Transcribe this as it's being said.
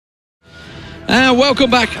Welcome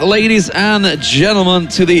back, ladies and gentlemen,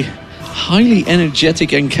 to the highly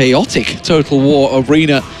energetic and chaotic Total War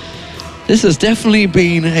Arena. This has definitely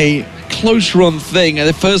been a close-run thing.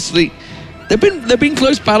 And firstly, they've been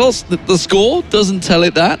close battles. The score doesn't tell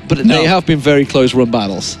it that, but they have been very close-run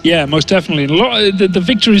battles. Yeah, most definitely. A lot of the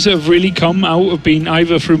victories that have really come out have been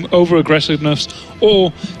either from over-aggressiveness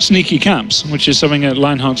or sneaky camps, which is something that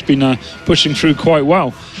Lionheart's been pushing through quite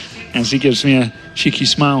well, as he gives me a cheeky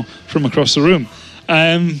smile from across the room.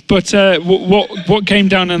 But what came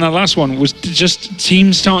down in that last one was just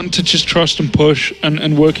teams starting to just trust and push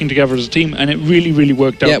and working together as a team, and it really, really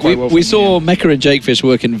worked out quite well. We saw Mecha and Jakefish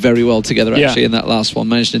working very well together, actually, in that last one,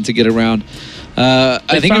 managing to get around.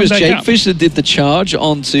 I think it was Jakefish that did the charge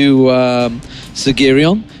onto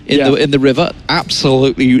Sigirion in the river.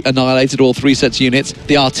 Absolutely annihilated all 3 sets of units.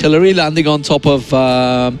 The artillery landing on top of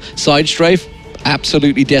Side Strafe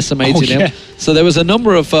absolutely decimated him. So there was a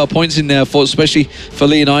number of points in there, especially for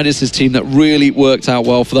Leonidas' team, that really worked out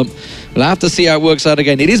well for them. We'll have to see how it works out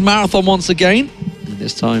again. It is Marathon once again. And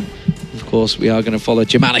this time, of course, we are going to follow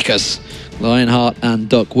Germanicus, Lionheart, and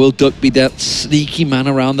Duck. Will Duck be that sneaky man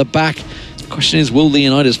around the back? The question is, will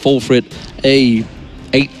Leonidas fall for it a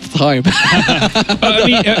 8th time?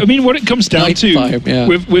 I mean, what it comes down to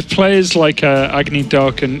with players like Agni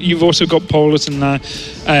Duck, and you've also got Paulus in there.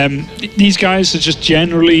 These guys are just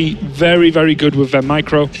generally very, very good with their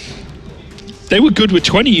micro. They were good with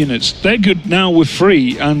 20 units. They're good now with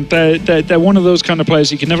 3, and they're one of those kind of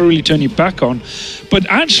players you can never really turn your back on. But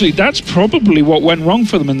actually, that's probably what went wrong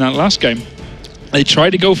for them in that last game. They tried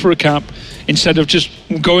to go for a cap instead of just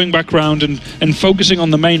going back round and focusing on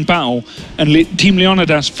the main battle. And Team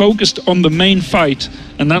Leonidas focused on the main fight,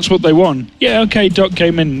 and that's what they won. Yeah, okay, Duck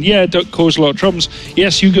came in. Yeah, Duck caused a lot of troubles.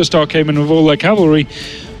 Yes, Hugo Star came in with all their cavalry.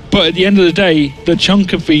 But at the end of the day, the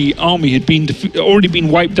chunk of the army had been already been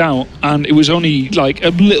wiped out, and it was only like a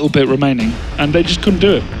little bit remaining, and they just couldn't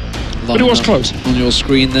do it. But it was close. On your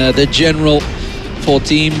screen there, the general for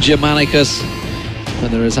Team Germanicus.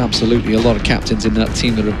 And there is absolutely a lot of captains in that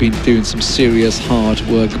team that have been doing some serious hard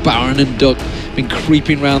work. Baron and Duck been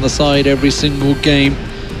creeping around the side every single game.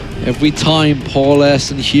 Every time, Paul S.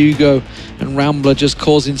 and Hugo and Rambler just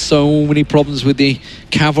causing so many problems with the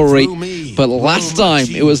cavalry. But last time,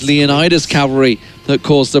 it was Leonidas' cavalry that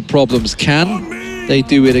caused the problems. Can they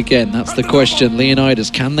do it again? That's the question. Leonidas,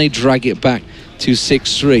 can they drag it back to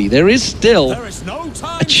 6-3? There is still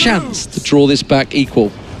a chance to draw this back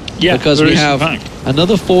equal. Yeah, because we have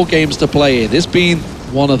another 4 games to play here, this being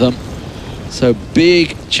one of them. So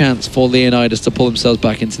big chance for Leonidas to pull themselves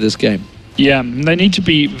back into this game. Yeah, they need to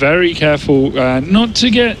be very careful not to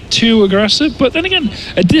get too aggressive. But then again,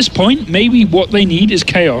 at this point, maybe what they need is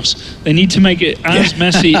chaos. They need to make it as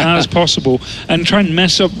messy as possible and try and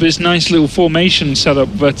mess up this nice little formation setup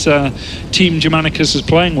that Team Germanicus is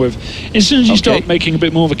playing with. As soon as you start making a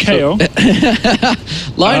bit more of a chaos...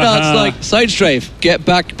 Lionheart's like, Side Strafe, get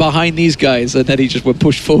back behind these guys. And then he just went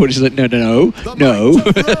pushed forward. He's like, no.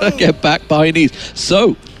 Get back behind these.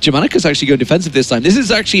 So... Germanicus actually going defensive this time. This is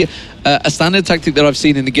actually a standard tactic that I've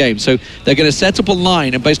seen in the game. So they're going to set up a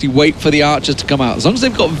line and basically wait for the archers to come out. As long as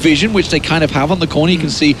they've got vision, which they kind of have on the corner, you can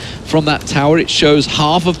see from that tower, it shows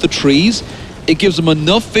half of the trees. It gives them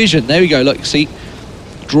enough vision. There we go. Look, see,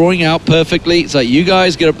 drawing out perfectly. It's like, you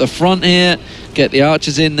guys get up the front here, get the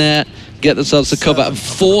archers in there, get themselves to cover and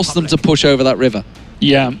force them to push over that river.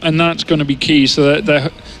 Yeah, and that's going to be key. So they're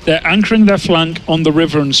anchoring their flank on the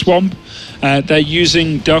river and swamp. They're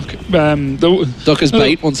using Duck. Duck as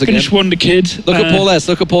bait once again. Finish Wonder Kid. Look at Paul S.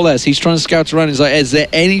 Look at Paul S. He's trying to scout around. He's like, is there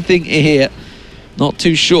anything here? Not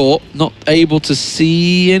too sure. Not able to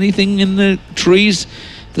see anything in the trees.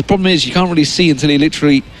 The problem is you can't really see until you're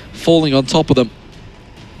literally falling on top of them.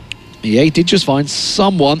 Yeah, he did just find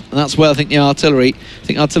someone, and that's where I think artillery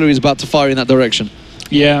is about to fire in that direction.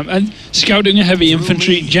 Yeah, and scouting a heavy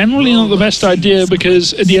infantry, generally not the best idea,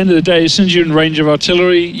 because at the end of the day, as soon as you're in range of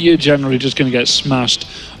artillery, you're generally just going to get smashed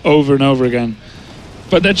over and over again.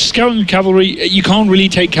 But that's scouting cavalry. You can't really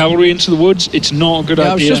take cavalry into the woods. It's not a good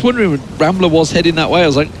idea. I was just wondering when Rambler was heading that way. I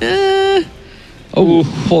was like, Oh,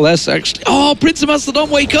 Paul S. actually. Oh, Prince of Mastodon,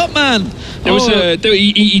 wake up, man! There was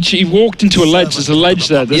he walked into a ledge. There's a ledge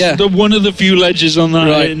there. There's one of the few ledges on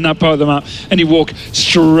that in that part of the map, and he walked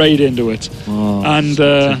straight into it. Oh, and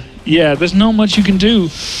yeah, there's not much you can do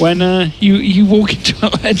when you walk into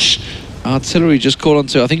a ledge. Artillery just caught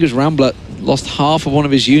onto. I think it was Rambler. Lost half of one of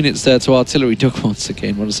his units there to artillery. Duck once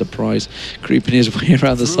again, what a surprise. Creeping his way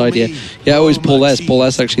around the side here. Yeah, always Paul S. Paul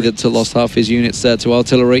S. actually that lost half his units there to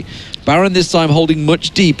artillery. Baron this time holding much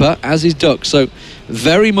deeper, as is Duck. So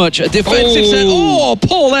very much a defensive set. Oh,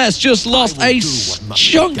 Paul S. just lost a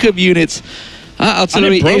chunk of units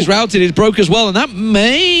Artillery is routed, it broke as well, and that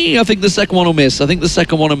I think the second one will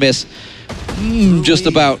miss. Just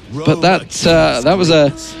about. But that was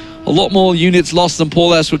a lot more units lost than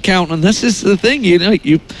Paul S would count, and this is the thing, you know,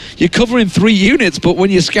 you're covering 3 units, but when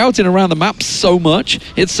you're scouting around the map so much,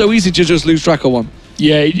 it's so easy to just lose track of one.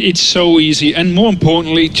 Yeah, it's so easy, and more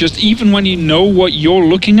importantly, just even when you know what you're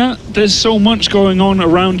looking at, there's so much going on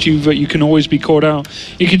around you that you can always be caught out.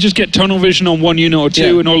 You can just get tunnel vision on 1 unit or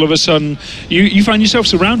 2, and all of a sudden you find yourself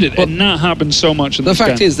surrounded, and that happens so much in the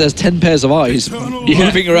fact is, there's 10 pairs of eyes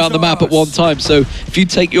moving around the map at one time, so if you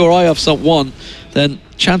take your eye off someone, then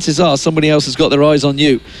chances are somebody else has got their eyes on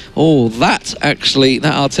you. Oh, that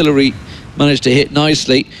artillery managed to hit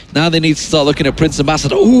nicely. Now they need to start looking at Prince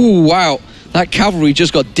Ambassador. Oh, wow. That cavalry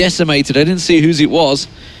just got decimated. I didn't see whose it was.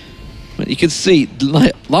 But you can see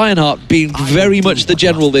Lionheart being very much the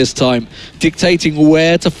general this time, dictating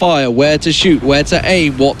where to fire, where to shoot, where to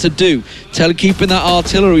aim, what to do. Keeping that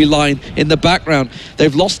artillery line in the background.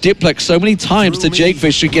 They've lost Diplex so many times to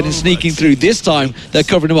Jakefish for getting sneaking through. This time, they're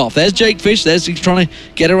covering him off. There's Jakefish. He's trying to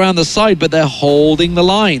get around the side, but they're holding the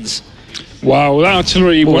lines. Wow, that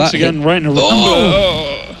artillery once again right in a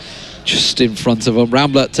Rambler. Just in front of him.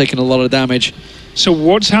 Rambler taking a lot of damage. So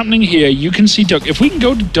what's happening here, you can see Duck. If we can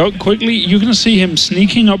go to Duck quickly, you're going to see him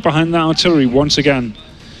sneaking up behind that artillery once again.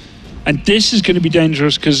 And this is going to be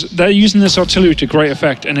dangerous because they're using this artillery to great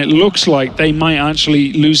effect, and it looks like they might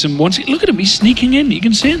actually lose him once. Look at him, he's sneaking in. You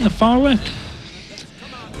can see it in the far left.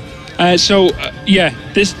 Yeah,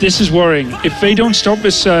 this is worrying. If they don't stop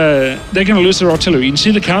this, they're going to lose their artillery. You can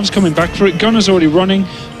see the Cavs coming back for it. Gunner's already running,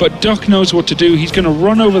 but Duck knows what to do. He's going to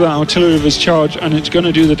run over that artillery with his charge, and it's going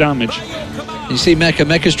to do the damage. You see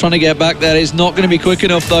Mecha's trying to get back there. He's not going to be quick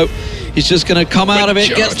enough, though. He's just going to come out of it,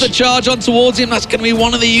 gets the charge on towards him. That's going to be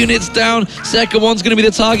one of the units down. Second one's going to be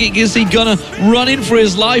the target. You can see Gunner running for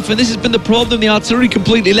his life, and this has been the problem. The artillery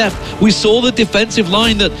completely left. We saw the defensive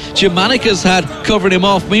line that Germanicus had covering him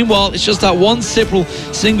off. Meanwhile, it's just that one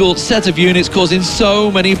single set of units causing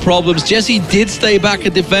so many problems. Jesse did stay back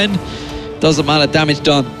and defend. Doesn't matter, damage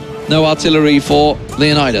done. No artillery for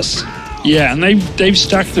Leonidas. Yeah, and they've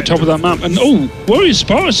stacked the top of that map. And Warrior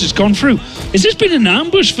Spartus has gone through. Has this been an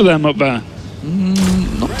ambush for them up there?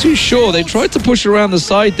 Not too sure. They tried to push around the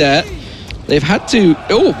side there. They've had to...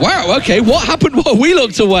 Oh, wow, okay. What happened while we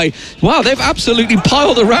looked away? Wow, they've absolutely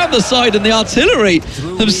piled around the side, and the artillery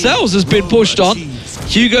themselves has been pushed on.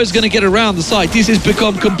 Hugo's going to get around the side. This has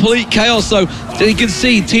become complete chaos. So you can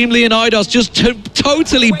see Team Leonidas just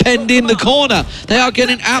totally penned in the corner. They are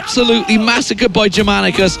getting absolutely massacred by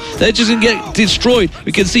Germanicus. They're just going to get destroyed.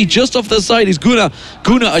 We can see just off the side is Gunnar,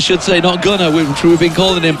 I should say, not Gunnar, which we've been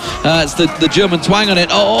calling him. It's the German twang on it.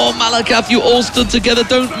 Oh, Malakath, you all stood together.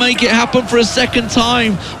 Don't make it happen for a second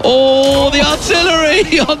time. Oh, the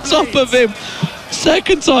artillery on top of him.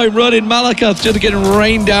 Second time running, Malakath just getting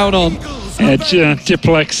rained down on.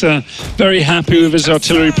 Diplex very happy with his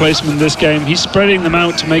artillery placement in this game. He's spreading them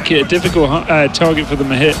out to make it a difficult target for them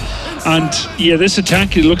to hit. And yeah, this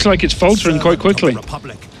attack, it looks like it's faltering quite quickly.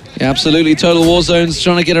 Yeah, absolutely. Total War Zone's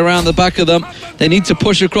trying to get around the back of them. They need to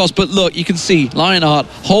push across, but look, you can see Lionheart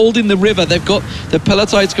holding the river. They've got the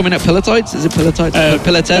Pelotites coming out. Pelotites? Is it Pelotites?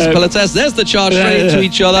 Pelotes. There's the charge straight into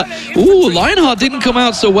each other. Ooh, Lionheart didn't come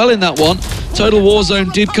out so well in that one. Total War Zone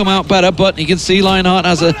did come out better, but you can see Lionheart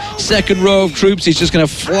has a second row of troops. He's just going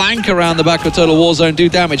to flank around the back of Total War Zone, do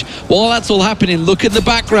damage. While that's all happening, look in the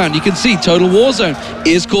background. You can see Total War Zone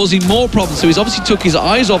is causing more problems, so he's obviously took his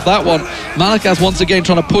eyes off that one. Malakath once again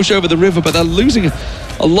trying to push over the river, but they're losing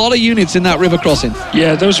a lot of units in that river crossing.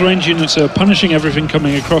 Yeah, those range units are punishing everything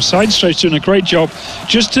coming across. Side Straight's doing a great job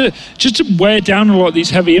just to wear down a lot of these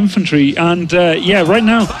heavy infantry. And yeah, right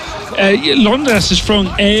now, Londas has thrown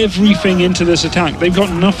everything into this attack. They've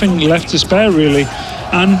got nothing left to spare, really.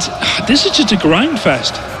 And this is just a grind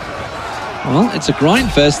fest. Well, it's a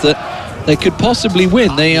grind fest that they could possibly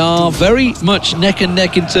win. They are very much neck and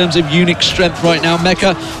neck in terms of unit strength right now.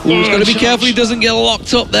 Mecha, he's got to be careful he doesn't get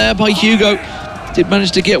locked up there by Hugo. Did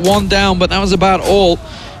manage to get one down, but that was about all.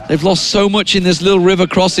 They've lost so much in this little river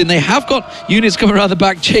crossing. They have got units coming around the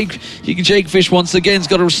back. Jakefish once again has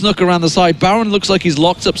got a snook around the side. Baron looks like he's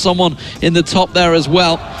locked up someone in the top there as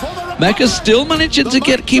well. Mecha's still managing to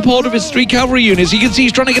keep hold of his 3 cavalry units. You can see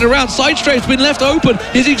he's trying to get around. Side Straight's been left open.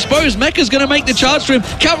 He's exposed. Mecha's going to make the charge to him.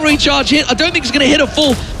 Cavalry charge hit. I don't think he's going to hit a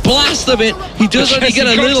full blast of it. He does only get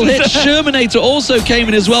a little hit. Shermanator also came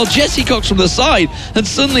in as well. Jesse Cox from the side. And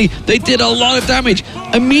suddenly they did a lot of damage.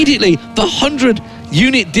 Immediately, the 100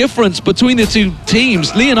 unit difference between the two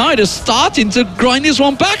teams. Leonidas starting to grind this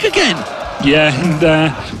one back again. Yeah,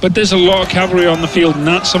 and, but there's a lot of cavalry on the field, and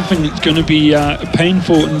that's something that's going to be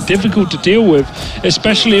painful and difficult to deal with,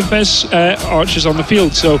 especially if there's archers on the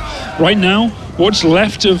field. So right now, what's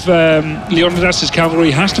left of Leonidas'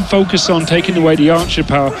 cavalry has to focus on taking away the archer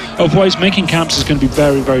power. Otherwise, making camps is going to be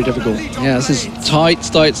very, very difficult. Yeah, this is tight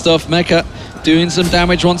stuff. Mecha doing some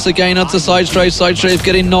damage once again onto Side Strafe. Side Strafe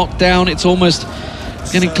getting knocked down. It's almost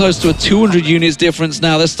getting close to a 200 units difference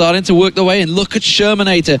now. They're starting to work their way in. Look at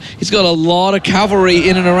Shermanator. He's got a lot of cavalry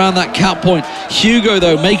in and around that cap point. Hugo,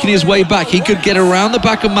 though, making his way back. He could get around the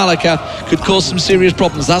back of Malakath, could cause some serious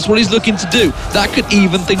problems. That's what he's looking to do. That could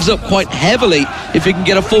even things up quite heavily if he can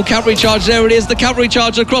get a full cavalry charge. There it is, the cavalry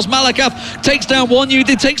charge across Malakath. Takes down one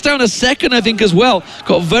unit, takes down a second, I think, as well.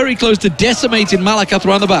 Got very close to decimating Malakath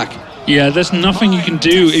around the back. Yeah, there's nothing you can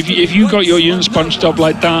do. If you got your units bunched up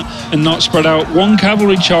like that and not spread out, one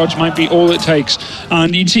cavalry charge might be all it takes.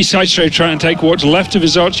 And you'd see Side Strafe trying to take what's left of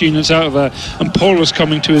his archer units out of there, and Paulus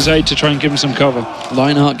coming to his aid to try and give him some cover.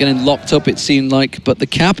 Lionheart getting locked up, it seemed like, but the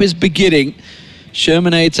cap is beginning.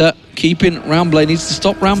 Shermanator keeping Rambler, needs to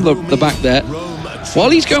stop Rambler at the back there. While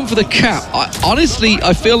he's going for the cap, honestly,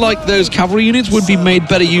 I feel like those cavalry units would be made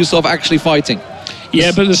better use of actually fighting.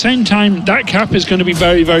 Yeah, but at the same time, that cap is going to be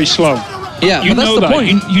very, very slow. Yeah, you but know that's the that.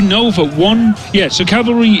 point. You know that one... Yeah, so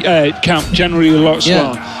cavalry camp generally a lot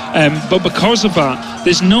slower. But because of that,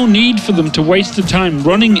 there's no need for them to waste the time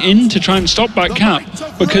running in to try and stop that cap,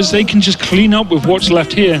 because they can just clean up with what's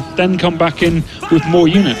left here, then come back in with more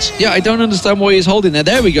units. Yeah, I don't understand why he's holding there.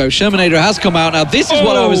 There we go. Shermanator has come out. Now, this is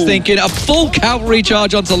what I was thinking. A full cavalry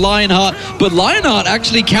charge onto Lionheart, but Lionheart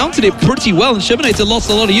actually countered it pretty well, and Shermanator lost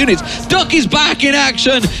a lot of units. Duck is back in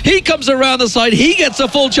action. He comes around the side. He gets a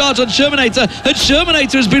full charge on Shermanator, and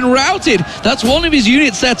Shermanator has been routed. That's one of his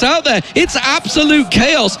units set out there. It's absolute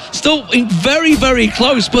chaos. Still very, very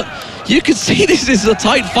close, but you can see this is a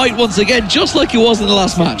tight fight once again, just like it was in the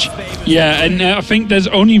last match. Yeah, and I think there's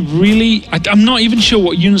only really... I'm not even sure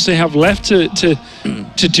what units they have left to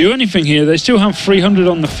do anything here. They still have 300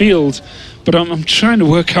 on the field, but I'm trying to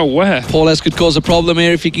work out where. Paulus could cause a problem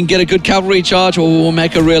here if he can get a good cavalry charge. Oh,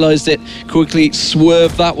 Mecha realised it, quickly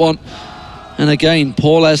swerved that one. And again,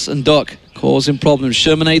 Paulus and Duck causing problems.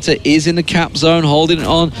 Shermanator is in the cap zone, holding it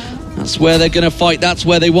on. That's where they're going to fight. That's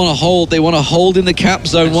where they want to hold. They want to hold in the cap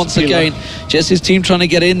zone once again. Jesse's team trying to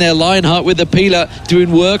get in there. Lionheart with the peeler, doing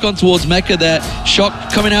work on towards Mecha there.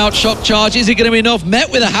 Shock coming out, shock charge. Is it going to be enough? Met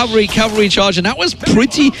with a cavalry charge, and that was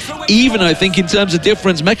pretty even, I think, in terms of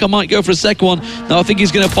difference. Mecha might go for a second one. Now I think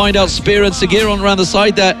he's going to find out Spear and Sagir on around the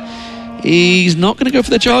side there. He's not going to go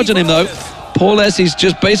for the charge on him, though. Paulus is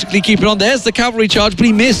just basically keeping on. There's the cavalry charge, but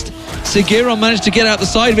he missed. Seguiron managed to get out the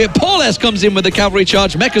side of it. Paulus comes in with the cavalry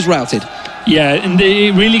charge. Mecha's routed. Yeah, and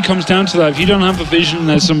it really comes down to that. If you don't have a vision,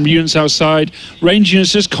 there's some units outside. Range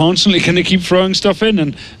units just constantly going to keep throwing stuff in,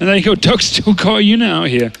 and there you go. Duck's still got a unit out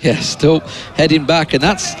here. Yeah, still heading back, and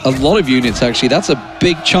that's a lot of units, actually. That's a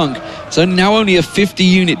big chunk. So now only a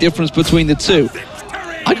 50-unit difference between the two.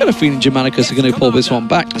 I got a feeling Germanicus are going to pull this one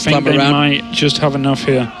back this time around. I think they might just have enough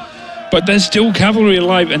here. But there's still cavalry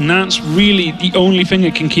alive, and that's really the only thing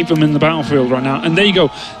that can keep them in the battlefield right now. And there you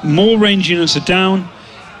go. More range units are down.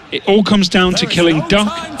 It all comes down to killing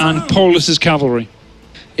Duck and Paulus's cavalry.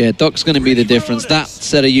 Yeah, Duck's going to be the difference. That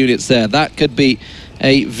set of units there, that could be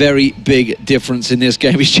a very big difference in this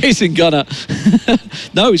game. He's chasing Gunner.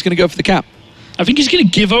 No, he's going to go for the cap. I think he's going to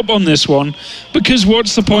give up on this one, because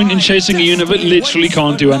what's the point in chasing a unit that literally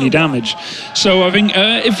can't do any damage? So I think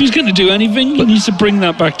if he's going to do anything, he needs to bring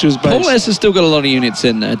that back to his base. Paulus has still got a lot of units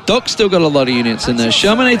in there. Duck's still got a lot of units in there.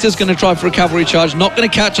 Shermanator's going to try for a cavalry charge, not going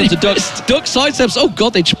to catch onto Duck. Duck sidesteps. Oh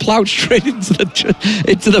God, they plowed straight into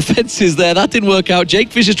the fences there. That didn't work out. Jake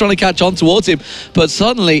Fish is trying to catch on towards him, but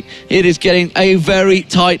suddenly it is getting a very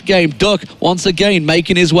tight game. Duck once again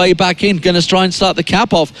making his way back in, going to try and start the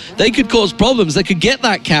cap off. They could cause problems. They could get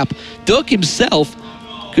that cap. Duck himself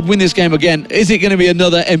could win this game again. Is it going to be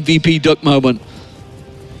another MVP Duck moment?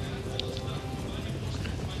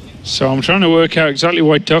 So I'm trying to work out exactly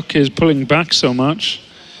why Duck is pulling back so much,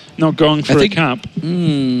 not going for a cap.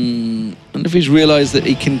 And if he's realised that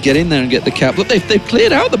he can get in there and get the cap. Look, they've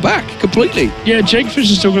cleared out the back completely. Yeah, Jake Fish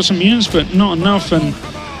has still got some units, but not enough, and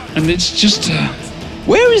it's just...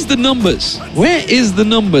 Where is the numbers? Where is the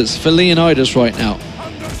numbers for Leonidas right now?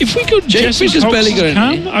 If we go Jesse's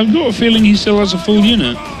cam, I've got a feeling he still has a full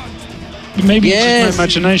unit. But maybe it's just my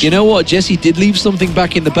imagination. You know what? Jesse did leave something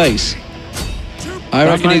back in the base. I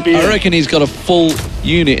reckon he's got a full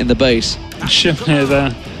unit in the base. Ship here there,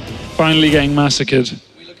 finally getting massacred.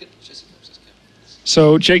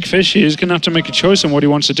 So Jake Fish is going to have to make a choice on what he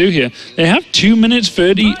wants to do here. They have 2 minutes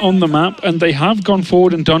 30 on the map, and they have gone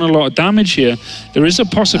forward and done a lot of damage here. There is a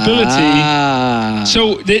possibility.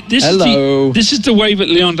 So this is the way that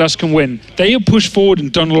Leonidas can win. They have pushed forward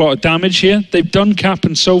and done a lot of damage here. They've done cap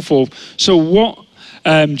and so forth. So what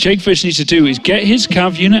Jake Fish needs to do is get his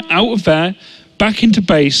cav unit out of there, back into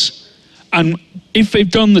base, and if they've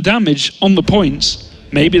done the damage on the points,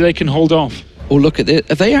 maybe they can hold off. Oh, look at it.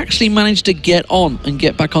 Have they actually managed to get on and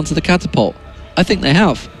get back onto the catapult? I think they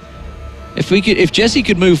have. If Jesse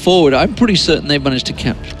could move forward, I'm pretty certain they've managed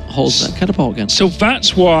to hold that catapult again. So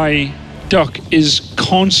that's why Duck is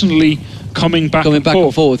constantly coming back and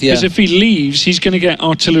forth. Yeah. Because if he leaves, he's going to get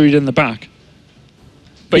artilleried in the back.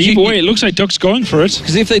 But either way, it looks like Duck's going for it.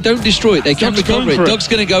 Because if they don't destroy it, they can't recover it. Duck's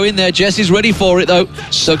going to go in there. Jesse's ready for it, though.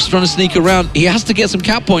 Duck's trying to sneak around. He has to get some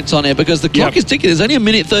cap points on here because the clock is ticking. There's only 1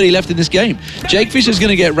 minute 30 left in this game. Jake Fisher's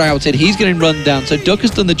going to get routed. He's getting run down. So Duck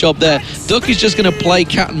has done the job there. Duck is just going to play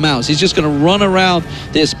cat and mouse. He's just going to run around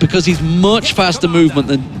this because he's much faster movement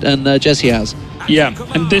than Jesse has. Yeah,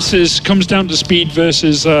 and this comes down to speed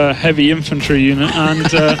versus heavy infantry unit. And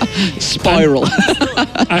Spiral.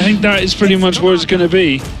 I think that is pretty much what it's going to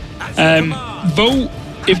be. Though,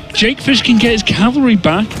 if Jake Fish can get his cavalry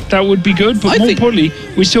back, that would be good. But more importantly,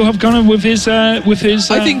 we still have Gunnar with his. I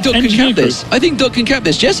think Duck can cap this. I think Duck can cap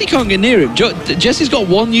this. Jesse can't get near him. Jesse's got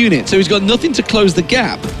 1 unit, so he's got nothing to close the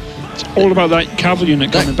gap. It's all about that cavalry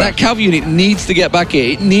unit coming back. That cavalry unit needs to get back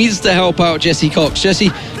here. It needs to help out Jesse Cox. Jesse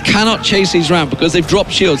cannot chase these round because they've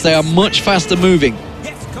dropped shields. They are much faster moving.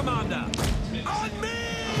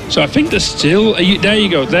 So I think there's still. There you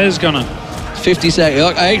go. There's Gunnar. 50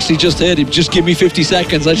 seconds. I actually just heard him. Just give me 50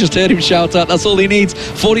 seconds. I just heard him shout out. That's all he needs.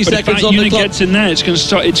 40 seconds on the clock. If that unit gets in there, it's going to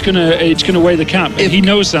start. It's going to weigh the cap. He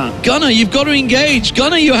knows that. Gunnar, you've got to engage.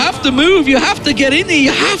 Gunnar, you have to move. You have to get in there.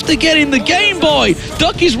 You have to get in the game, boy.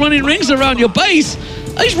 Duck is running rings around your base.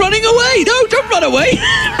 He's running away. No, don't run away.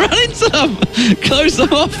 Run into them. Close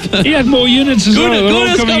them off. He had more units as well.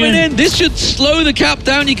 Gunnar's coming in. This should slow the cap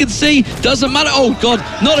down. You can see. Doesn't matter. Oh, God.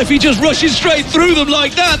 Not if he just rushes straight through them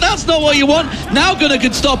like that. That's not what you want. Now Gunnar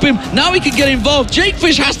can stop him. Now he can get involved. Jake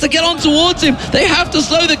Fish has to get on towards him. They have to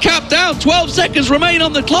slow the cap down. 12 seconds remain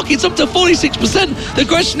on the clock. It's up to 46%. The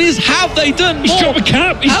question is, have they done more? He stopped the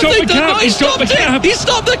cap. He stopped the cap. He stopped the cap. He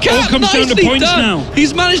stopped the cap. All comes down to points now.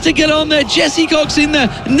 He's managed to get on there. Jesse Cox in there.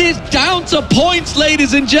 And it's down to points,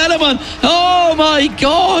 ladies and gentlemen. Oh my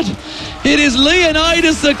God. It is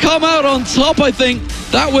Leonidas that come out on top, I think.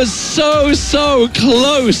 That was so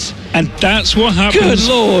close. And that's what happens. Good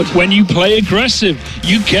Lord. When you play aggressive.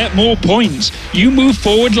 You get more points. You move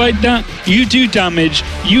forward like that. You do damage.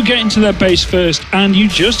 You get into their base first. And you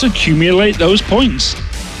just accumulate those points.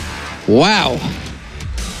 Wow.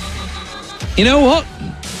 You know what?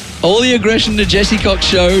 All the aggression that Jesse Cox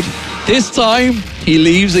showed, this time he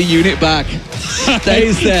leaves a unit back.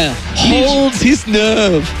 Stays there. Holds his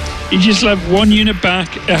nerve. He just left 1 unit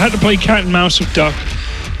back. I had to play cat and mouse with Duck.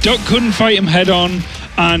 Duck couldn't fight him head on,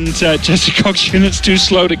 and Jesse Cox's unit's too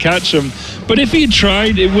slow to catch him. But if he had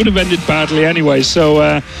tried, it would have ended badly anyway.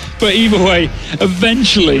 So, but either way,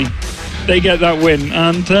 eventually they get that win.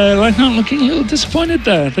 And I'm not looking a little disappointed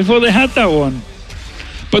there. They thought they had that one.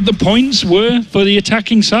 But the points were for the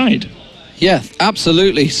attacking side. Yeah,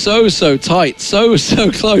 absolutely. So tight. So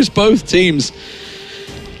close. Both teams.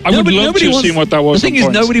 I would love to have seen what that was. The thing is,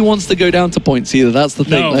 nobody wants to go down to points either. That's the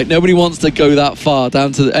thing. No. Like, nobody wants to go that far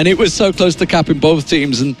down to and it was so close to capping both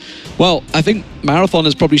teams. And, well, I think Marathon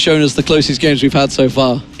has probably shown us the closest games we've had so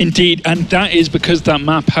far. Indeed, and that is because that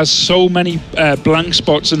map has so many blank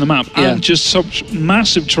spots in the map and just such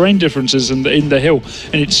massive terrain differences in the hill.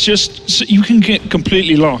 And it's just, you can get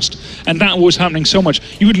completely lost. And that was happening so much.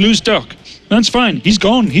 You would lose Duck. That's fine. He's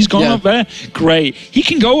gone. He's gone up there. Great. He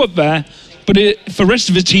can go up there. But if the rest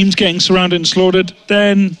of his team's getting surrounded and slaughtered,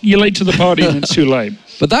 then you're late to the party and it's too late.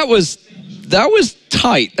 But that was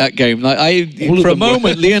tight, that game. Like for a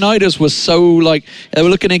moment, Leonidas was so like they were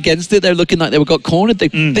looking against it. They were looking like they got cornered.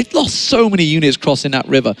 They'd lost so many units crossing that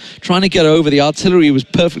river, trying to get over. The artillery was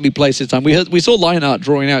perfectly placed this time. We saw Lionheart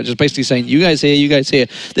drawing out, just basically saying, "You guys here, you guys here."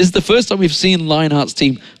 This is the first time we've seen Lionheart's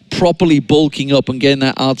team properly bulking up and getting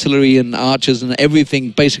that artillery and archers and everything,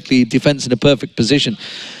 basically defense in a perfect position.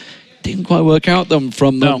 Didn't quite work out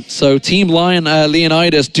from them. No. So Team Lion,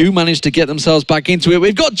 Leonidas do manage to get themselves back into it.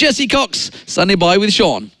 We've got Jesse Cox standing by with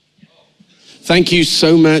Sean. Thank you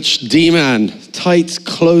so much, D-Man. Tight,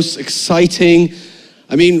 close, exciting.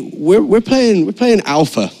 I mean, we're playing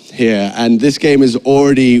alpha here, and this game is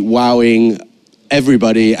already wowing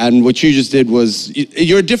everybody. And what you just did was,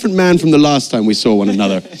 you're a different man from the last time we saw one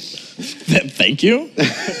another. Thank you.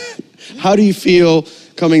 how do you feel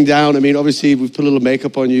coming down? I mean, obviously, we've put a little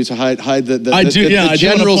makeup on you to hide the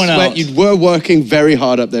general sweat. You were working very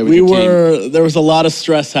hard up there with your team. There was a lot of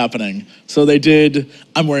stress happening. So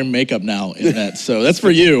I'm wearing makeup now in that, so that's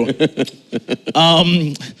for you.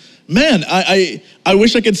 Man, I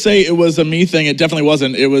wish I could say it was a me thing. It definitely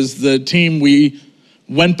wasn't. It was the team. We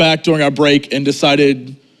went back during our break and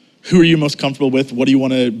decided, who are you most comfortable with? What do you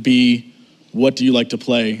want to be? What do you like to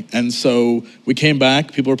play? And so we came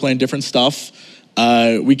back. People were playing different stuff.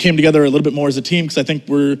 We came together a little bit more as a team because I think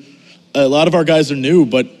a lot of our guys are new,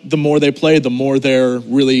 but the more they play, the more they're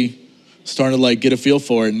really starting to get a feel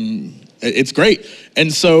for it, and it's great.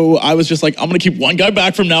 And so I was just like, I'm gonna keep one guy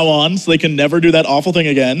back from now on so they can never do that awful thing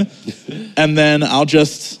again. And then I'll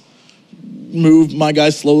just move my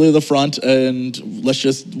guys slowly to the front and let's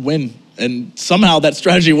just win. And somehow that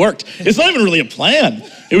strategy worked. It's not even really a plan.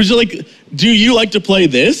 It was just like, do you like to play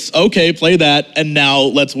this? Okay, play that, and now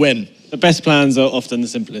let's win. The best plans are often the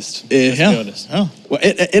simplest, let's be honest. Well,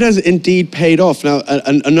 it has indeed paid off. Now,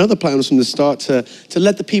 another plan was from the start to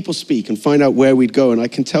let the people speak and find out where we'd go. And I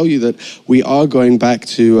can tell you that we are going back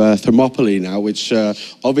to Thermopylae now, which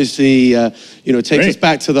obviously takes us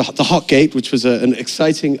back to the Hot Gate, which was an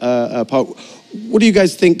exciting part. What do you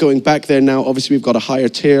guys think going back there now? Obviously, we've got a higher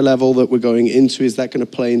tier level that we're going into. Is that going to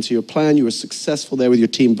play into your plan? You were successful there with your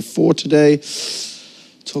team before today.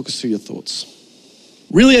 Talk us through your thoughts.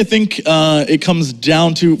 Really, I think it comes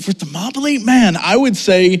down to, for Thermopylae, man, I would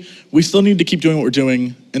say we still need to keep doing what we're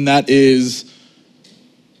doing, and that is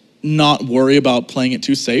not worry about playing it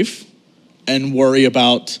too safe and worry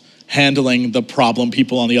about handling the problem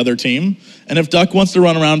people on the other team. And if Duck wants to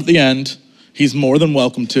run around at the end, he's more than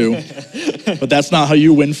welcome to. But that's not how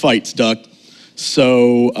you win fights, Duck.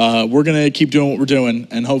 So we're going to keep doing what we're doing,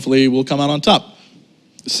 and hopefully we'll come out on top.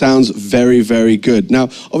 Sounds very, very good. Now,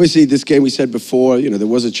 obviously, this game we said before, there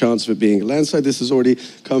was a chance of it being a landslide. This has already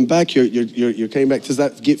come back. You're coming back. Does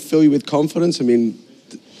that fill you with confidence? I mean,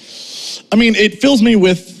 it fills me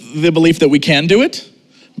with the belief that we can do it.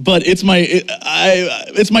 But it's my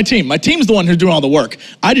team. My team's the one who's doing all the work.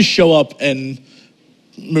 I just show up and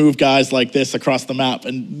move guys like this across the map,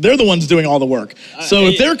 and they're the ones doing all the work. So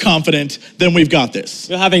if they're confident, then we've got this.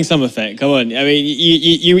 You're having some effect. Come on. I mean,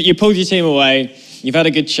 you pulled your team away. You've had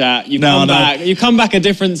a good chat. You've come back a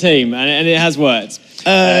different team, and it has worked.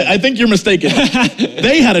 I think you're mistaken.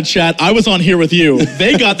 They had a chat. I was on here with you.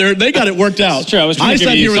 They got it worked out. It's true. I was trying to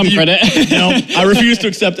give you some credit. No, I refuse to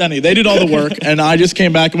accept any. They did all the work, and I just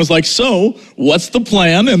came back and was like, so, what's the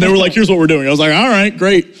plan? And they were like, here's what we're doing. I was like, all right,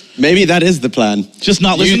 great. Maybe that is the plan. Just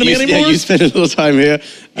not listen to me anymore? Yeah, you spend a little time here.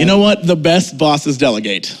 You know what? The best bosses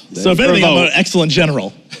delegate. So if anything, I'm an excellent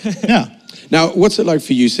general. Yeah. Now, what's it like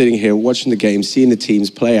for you sitting here, watching the game, seeing the teams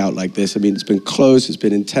play out like this? I mean, it's been close, it's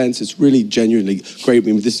been intense, it's really genuinely great. I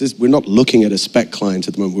mean, we're not looking at a spec client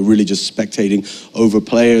at the moment, we're really just spectating over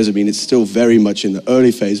players. I mean, it's still very much in the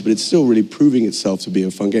early phase, but it's still really proving itself to be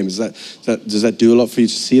a fun game. Does that do a lot for you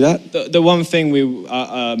to see that? The one thing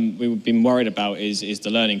we've been worried about is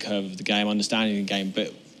the learning curve of the game, understanding the game,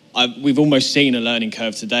 but we've almost seen a learning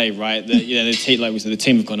curve today, right? The team, like we said, the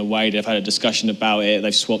team have gone away. They've had a discussion about it.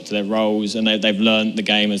 They've swapped their roles, and they've learned the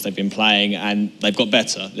game as they've been playing, and they've got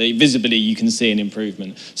better. Visibly, you can see an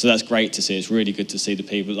improvement. So that's great to see. It's really good to see the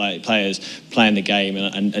people, like players, playing the game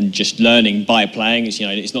and just learning by playing.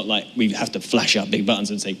 It's not like we have to flash up big buttons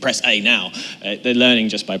and say press A now. They're learning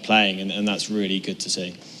just by playing, and that's really good to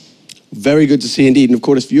see. Very good to see indeed. And of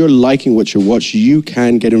course, if you're liking what you watch, you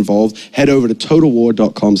can get involved. Head over to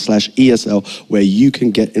totalwar.com/ESL where you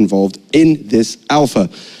can get involved in this alpha.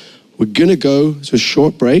 We're going to go to a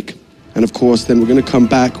short break. And of course, then we're going to come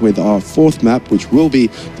back with our fourth map, which will be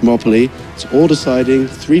Thermopylae. It's all deciding,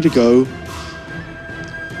 3 to go.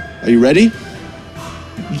 Are you ready?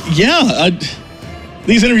 Yeah.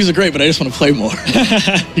 These interviews are great, but I just want to play more.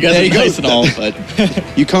 You guys are nice and all, but...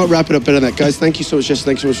 You can't wrap it up better than that. Guys, thank you so much, Jess.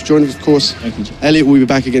 Thank you so much for joining us, of course. Thank you. Elliot will be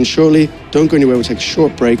back again shortly. Don't go anywhere. We'll take a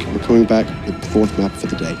short break. We're coming back with the fourth map for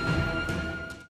the day.